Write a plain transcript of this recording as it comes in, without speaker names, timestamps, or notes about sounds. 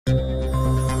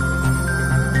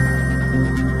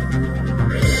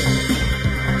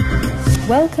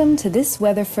Welcome to this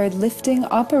Weatherford lifting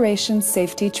operations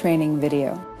safety training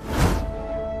video.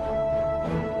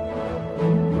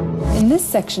 In this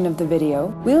section of the video,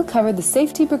 we'll cover the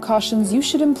safety precautions you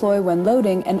should employ when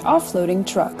loading and offloading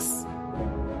trucks.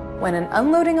 When an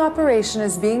unloading operation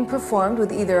is being performed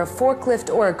with either a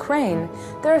forklift or a crane,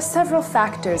 there are several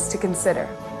factors to consider.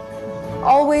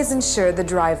 Always ensure the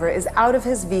driver is out of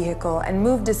his vehicle and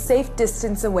moved a safe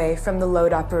distance away from the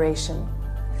load operation.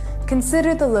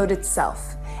 Consider the load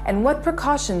itself and what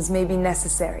precautions may be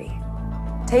necessary.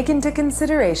 Take into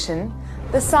consideration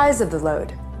the size of the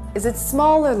load. Is it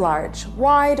small or large,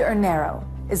 wide or narrow?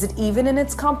 Is it even in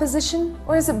its composition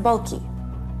or is it bulky?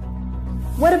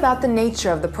 What about the nature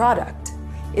of the product?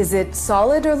 Is it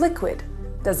solid or liquid?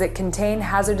 Does it contain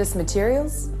hazardous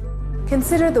materials?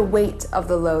 Consider the weight of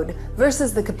the load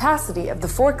versus the capacity of the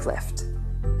forklift.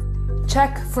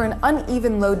 Check for an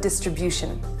uneven load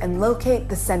distribution and locate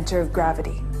the center of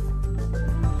gravity.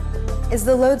 Is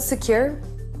the load secure?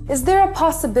 Is there a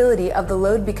possibility of the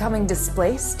load becoming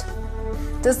displaced?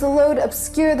 Does the load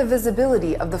obscure the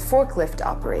visibility of the forklift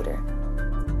operator?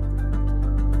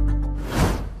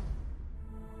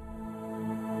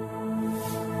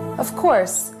 Of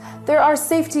course, there are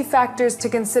safety factors to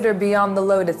consider beyond the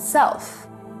load itself.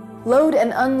 Load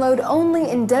and unload only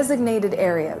in designated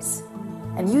areas,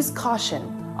 and use caution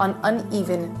on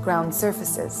uneven ground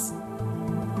surfaces.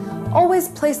 Always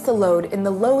place the load in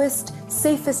the lowest,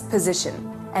 safest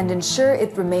position and ensure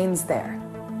it remains there.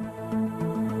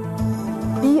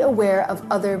 Be aware of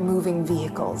other moving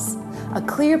vehicles. A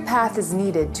clear path is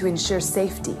needed to ensure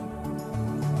safety.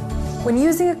 When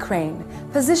using a crane,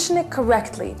 position it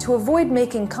correctly to avoid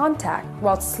making contact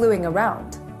while slewing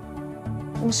around.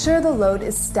 Ensure the load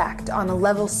is stacked on a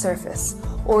level surface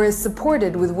or is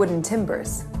supported with wooden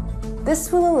timbers.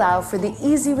 This will allow for the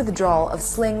easy withdrawal of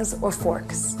slings or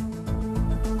forks.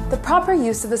 The proper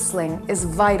use of a sling is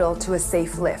vital to a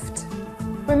safe lift.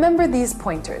 Remember these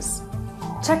pointers.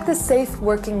 Check the safe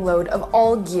working load of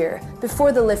all gear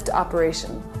before the lift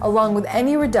operation, along with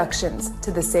any reductions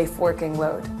to the safe working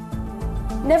load.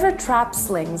 Never trap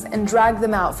slings and drag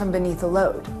them out from beneath a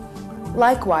load.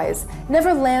 Likewise,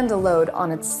 never land a load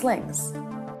on its slings.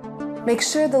 Make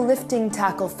sure the lifting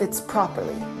tackle fits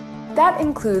properly. That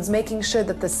includes making sure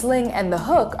that the sling and the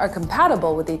hook are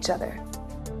compatible with each other.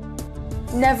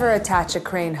 Never attach a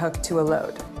crane hook to a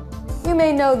load. You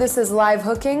may know this is live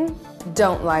hooking.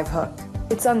 Don't live hook.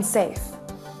 It's unsafe.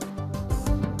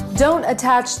 Don't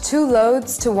attach two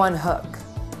loads to one hook.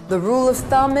 The rule of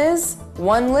thumb is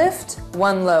one lift,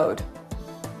 one load.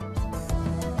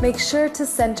 Make sure to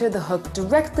center the hook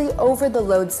directly over the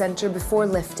load center before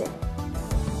lifting.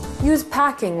 Use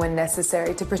packing when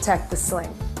necessary to protect the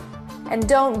sling. And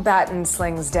don't batten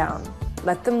slings down.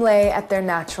 Let them lay at their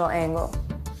natural angle.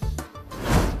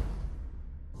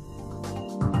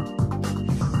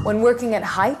 When working at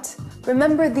height,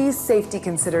 remember these safety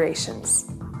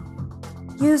considerations.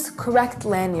 Use correct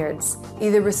lanyards,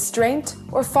 either restraint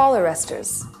or fall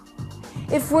arresters.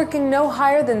 If working no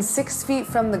higher than 6 feet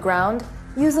from the ground,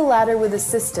 use a ladder with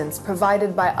assistance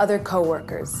provided by other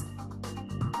coworkers.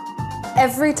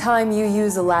 Every time you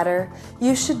use a ladder,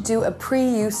 you should do a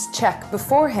pre-use check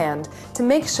beforehand to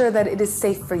make sure that it is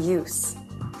safe for use.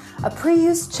 A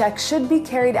pre-use check should be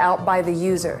carried out by the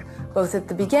user, both at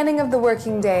the beginning of the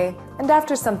working day and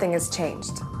after something has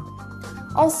changed.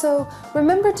 Also,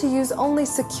 remember to use only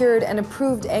secured and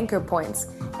approved anchor points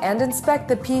and inspect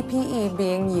the PPE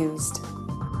being used.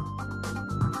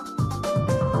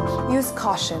 Use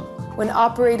caution when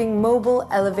operating mobile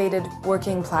elevated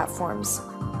working platforms.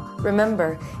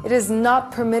 Remember, it is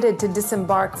not permitted to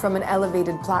disembark from an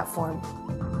elevated platform.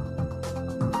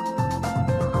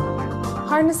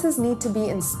 Harnesses need to be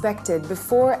inspected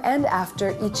before and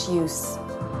after each use.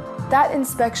 That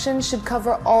inspection should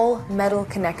cover all metal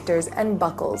connectors and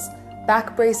buckles,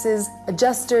 back braces,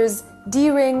 adjusters,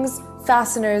 D-rings,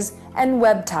 fasteners, and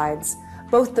web ties,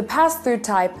 both the pass-through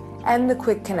type and the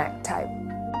quick connect type.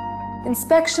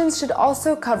 Inspections should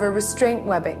also cover restraint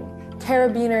webbing,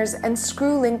 carabiners and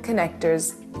screw link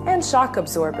connectors, and shock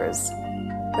absorbers.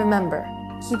 Remember,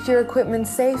 keep your equipment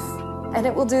safe, and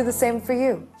it will do the same for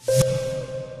you.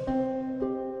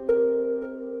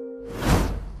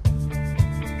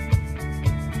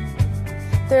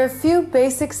 There are a few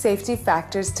basic safety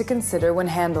factors to consider when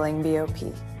handling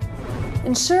BOP.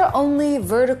 Ensure only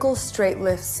vertical straight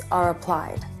lifts are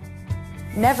applied.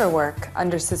 Never work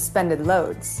under suspended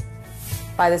loads.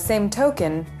 By the same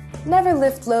token, never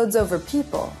lift loads over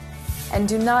people, and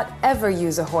do not ever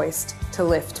use a hoist to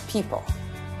lift people.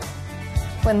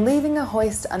 When leaving a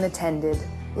hoist unattended,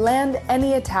 land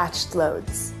any attached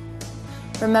loads.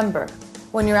 Remember,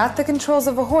 When you're at the controls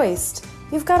of a hoist,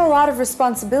 you've got a lot of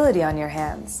responsibility on your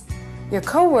hands. Your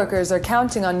co-workers are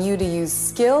counting on you to use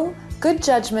skill, good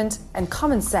judgment, and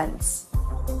common sense.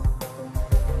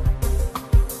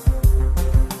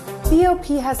 BOP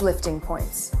has lifting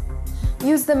points.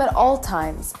 Use them at all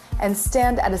times and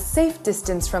stand at a safe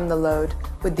distance from the load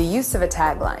with the use of a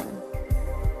tagline.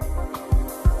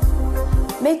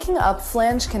 Making up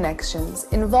flange connections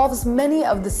involves many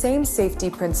of the same safety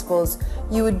principles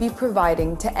you would be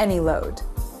providing to any load.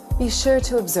 Be sure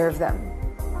to observe them.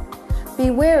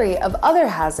 Be wary of other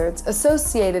hazards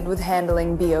associated with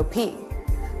handling BOP.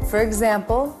 For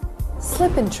example,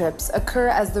 slip and trips occur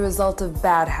as the result of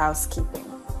bad housekeeping,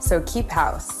 so keep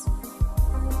house.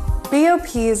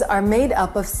 BOPs are made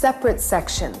up of separate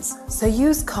sections, so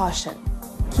use caution.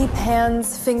 Keep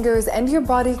hands, fingers, and your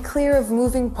body clear of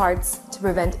moving parts to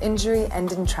prevent injury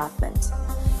and entrapment.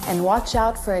 And watch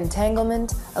out for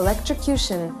entanglement,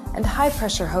 electrocution, and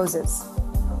high-pressure hoses.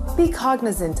 Be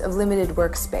cognizant of limited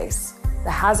workspace, the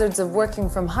hazards of working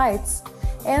from heights,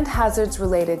 and hazards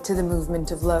related to the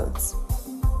movement of loads.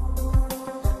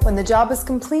 When the job is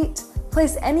complete,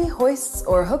 place any hoists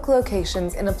or hook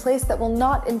locations in a place that will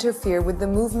not interfere with the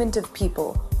movement of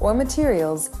people or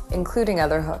materials, including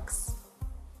other hooks.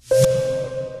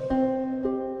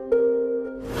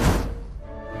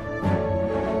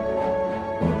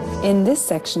 In this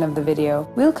section of the video,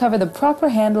 we'll cover the proper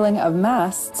handling of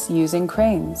masts using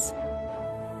cranes.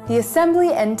 The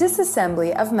assembly and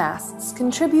disassembly of masts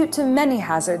contribute to many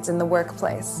hazards in the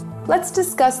workplace. Let's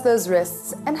discuss those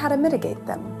risks and how to mitigate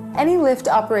them. Any lift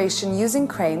operation using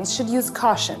cranes should use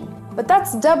caution, but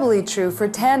that's doubly true for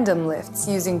tandem lifts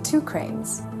using 2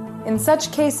 cranes. In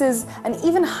such cases, an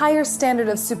even higher standard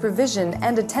of supervision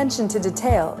and attention to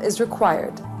detail is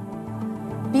required.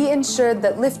 Be ensured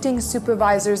that lifting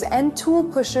supervisors and tool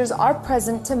pushers are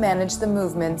present to manage the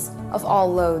movements of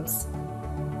all loads.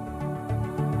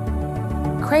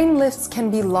 Crane lifts can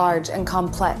be large and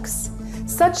complex.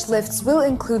 Such lifts will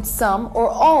include some or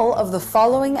all of the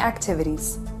following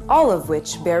activities, all of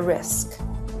which bear risk.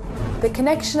 The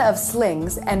connection of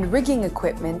slings and rigging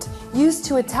equipment used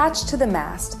to attach to the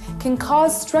mast can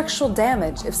cause structural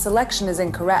damage if selection is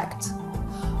incorrect.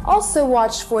 Also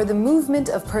watch for the movement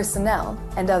of personnel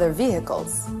and other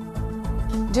vehicles.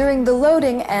 During the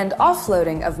loading and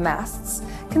offloading of masts,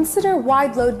 consider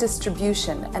wide load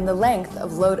distribution and the length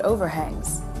of load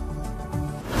overhangs.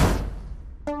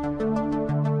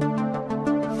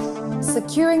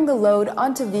 Securing the load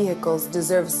onto vehicles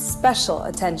deserves special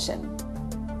attention.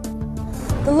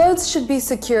 The loads should be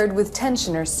secured with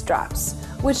tensioner straps,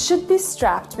 which should be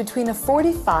strapped between a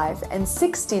 45 and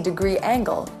 60-degree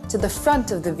angle to the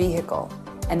front of the vehicle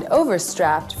and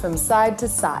overstrapped from side to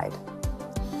side.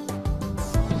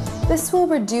 This will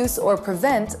reduce or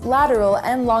prevent lateral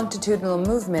and longitudinal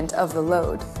movement of the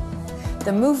load.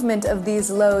 The movement of these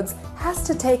loads has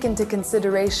to take into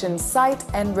consideration site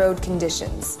and road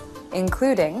conditions,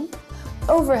 including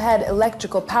overhead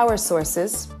electrical power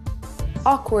sources,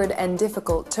 awkward and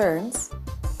difficult turns,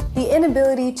 the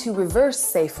inability to reverse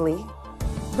safely,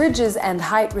 bridges and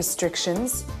height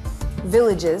restrictions,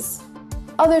 villages,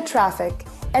 other traffic,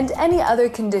 and any other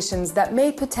conditions that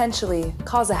may potentially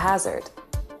cause a hazard.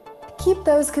 Keep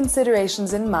those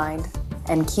considerations in mind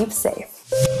and keep safe.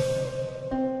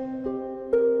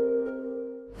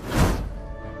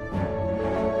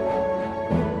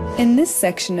 In this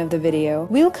section of the video,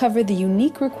 we'll cover the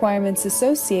unique requirements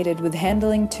associated with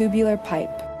handling tubular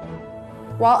pipe.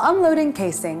 While unloading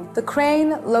casing, the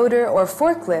crane, loader, or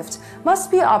forklift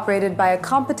must be operated by a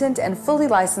competent and fully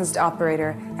licensed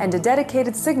operator, and a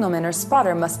dedicated signalman or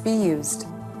spotter must be used.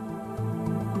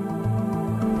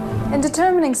 In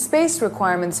determining space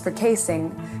requirements for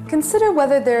casing, consider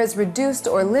whether there is reduced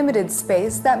or limited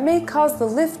space that may cause the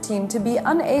lift team to be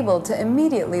unable to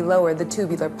immediately lower the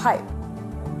tubular pipe.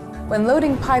 When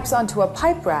loading pipes onto a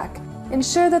pipe rack,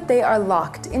 ensure that they are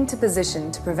locked into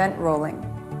position to prevent rolling.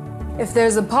 If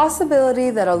there's a possibility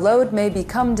that a load may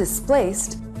become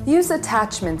displaced, use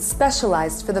attachments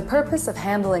specialized for the purpose of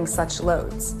handling such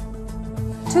loads.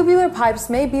 Tubular pipes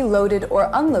may be loaded or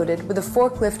unloaded with a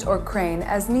forklift or crane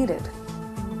as needed.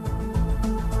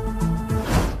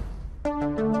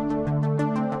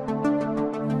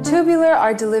 Tubular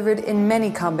are delivered in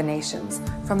many combinations,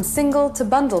 from single to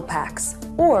bundle packs,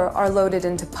 or are loaded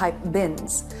into pipe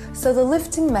bins, so the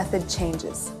lifting method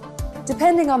changes.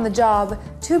 Depending on the job,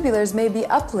 tubulars may be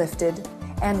uplifted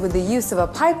and with the use of a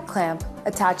pipe clamp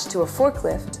attached to a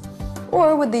forklift,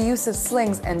 or with the use of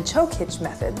slings and choke hitch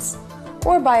methods,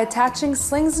 or by attaching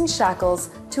slings and shackles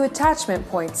to attachment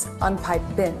points on pipe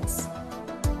bins.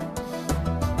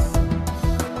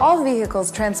 All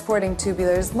vehicles transporting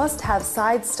tubulars must have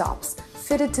side stops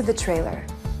fitted to the trailer.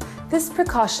 This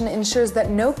precaution ensures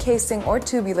that no casing or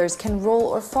tubulars can roll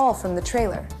or fall from the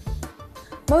trailer.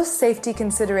 Most safety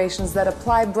considerations that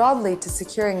apply broadly to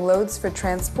securing loads for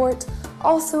transport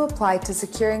also apply to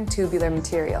securing tubular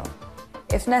material.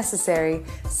 If necessary,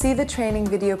 see the training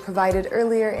video provided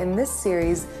earlier in this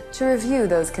series to review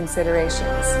those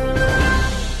considerations.